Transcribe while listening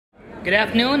Good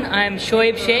afternoon. I'm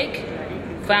Shoaib Sheikh,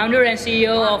 founder and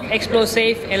CEO of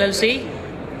XploSafe LLC.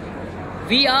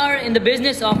 We are in the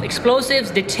business of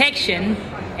explosives detection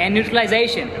and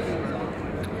neutralization.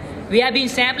 We have been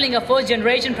sampling our first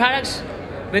generation products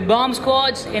with bomb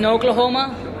squads in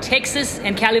Oklahoma, Texas,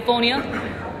 and California.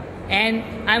 And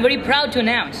I'm very proud to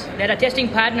announce that our testing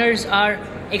partners are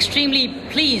extremely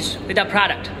pleased with our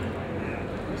product.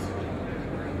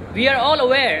 We are all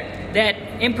aware that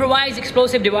improvised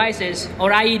explosive devices,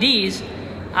 or IEDs,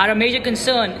 are a major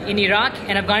concern in Iraq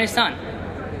and Afghanistan.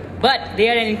 But they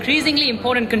are an increasingly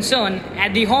important concern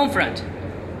at the home front.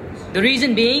 The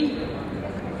reason being,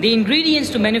 the ingredients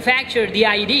to manufacture the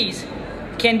IEDs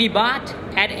can be bought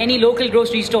at any local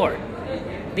grocery store.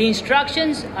 The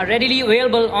instructions are readily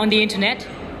available on the internet,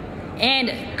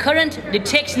 and current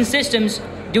detection systems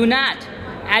do not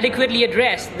adequately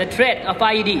address the threat of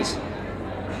IEDs.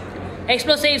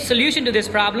 XploSafe's solution to this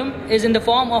problem is in the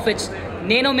form of its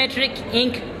Nanometric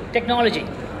ink technology.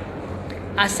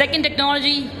 Our second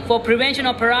technology for prevention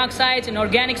of peroxides and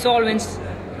organic solvents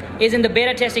is in the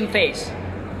beta testing phase.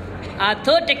 Our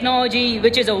third technology,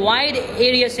 which is a wide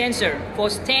area sensor for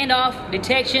standoff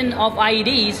detection of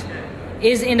IEDs,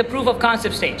 is in the proof of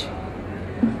concept stage.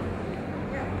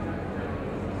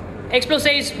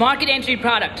 XploSafe's market entry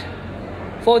product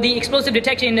for the explosive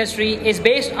detection industry is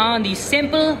based on the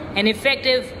simple and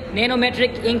effective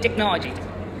Nanometric ink technology.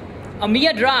 A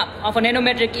mere drop of a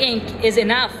Nanometric ink is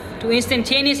enough to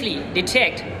instantaneously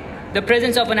detect the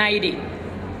presence of an IED.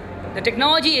 The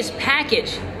technology is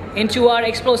packaged into our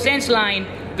XploSense line,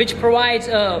 which provides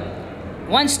a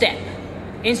one-step,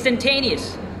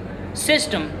 instantaneous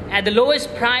system at the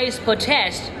lowest price per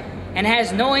test and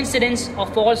has no incidence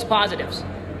of false positives.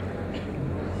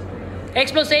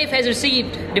 XploSafe has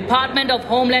received Department of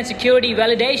Homeland Security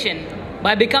validation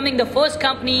by becoming the first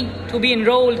company to be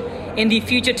enrolled in the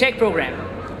Future Tech program.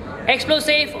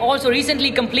 XploSafe also recently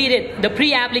completed the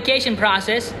pre-application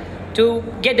process to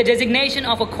get the designation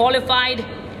of a qualified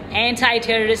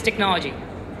anti-terrorist technology.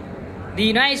 The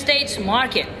United States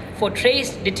market for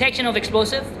trace detection of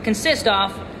explosive consists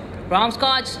of bomb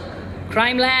squads,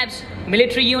 crime labs,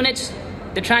 military units,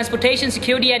 the Transportation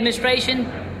Security Administration,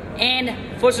 and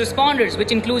first responders,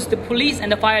 which includes the police and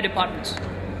the fire departments.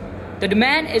 The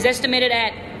demand is estimated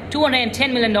at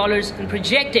 $210 million and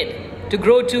projected to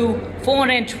grow to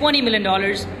 $420 million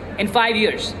in 5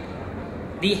 years.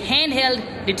 The handheld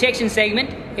detection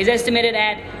segment is estimated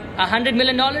at $100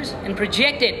 million and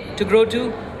projected to grow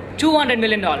to $200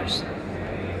 million.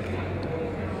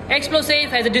 XploSafe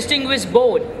has a distinguished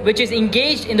board which is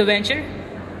engaged in the venture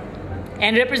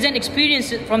and represent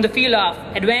experience from the field of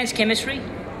advanced chemistry,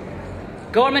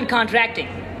 government contracting,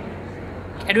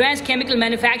 advanced chemical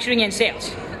manufacturing, and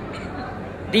sales.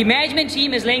 The management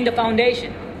team is laying the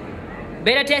foundation.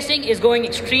 Beta testing is going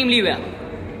extremely well.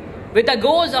 With the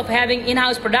goals of having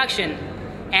in-house production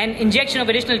and injection of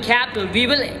additional capital, we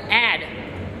will add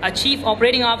a chief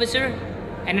operating officer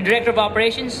and a director of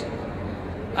operations,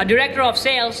 a director of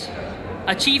sales,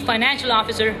 a chief financial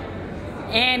officer,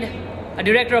 and a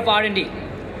director of R&D.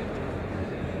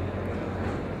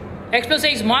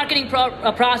 XploSafe's marketing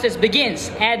process begins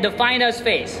at the Find Us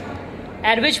phase,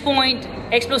 at which point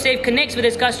XploSafe connects with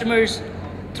its customers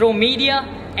through media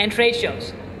and trade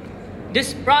shows.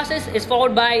 This process is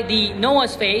followed by the Know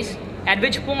Us phase, at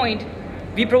which point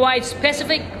we provide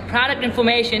specific product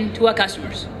information to our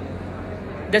customers.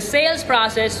 The sales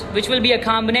process, which will be a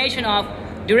combination of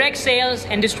direct sales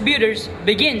and distributors,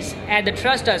 begins at the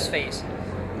Trust Us phase,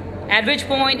 at which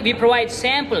point we provide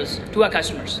samples to our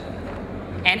customers,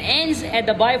 and ends at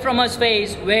the Buy From Us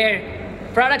phase, where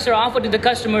products are offered to the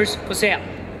customers for sale.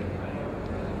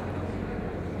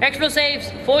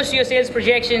 XploSafe's first-year sales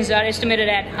projections are estimated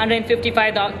at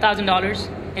 $155,000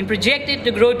 and projected to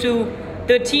grow to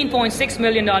 $13.6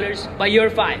 million by year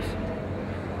 5.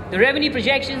 The revenue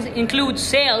projections include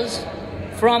sales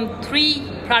from 3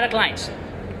 product lines.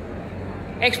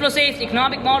 XploSafe's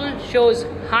economic model shows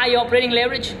high operating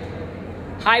leverage,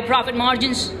 high profit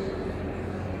margins,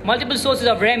 multiple sources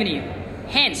of revenue.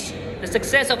 Hence, the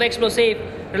success of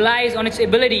XploSafe relies on its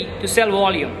ability to sell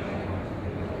volume.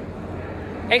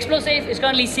 XploSafe is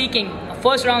currently seeking a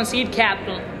first-round seed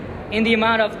capital in the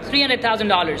amount of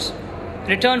 $300,000 in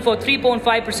return for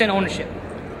 3.5% ownership.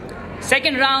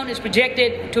 Second round is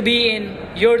projected to be in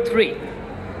year 3.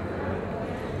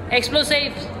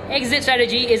 XploSafe's exit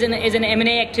strategy is an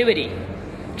M&A activity.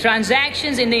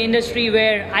 Transactions in the industry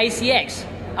where ICX,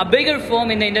 a bigger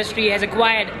firm in the industry, has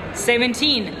acquired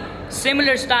 17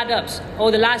 similar startups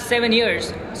over the last 7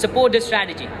 years, support this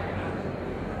strategy.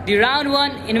 The round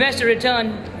 1 investor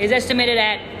return is estimated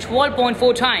at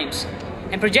 12.4 times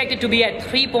and projected to be at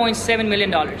 $3.7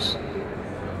 million.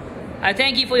 I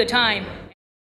thank you for your time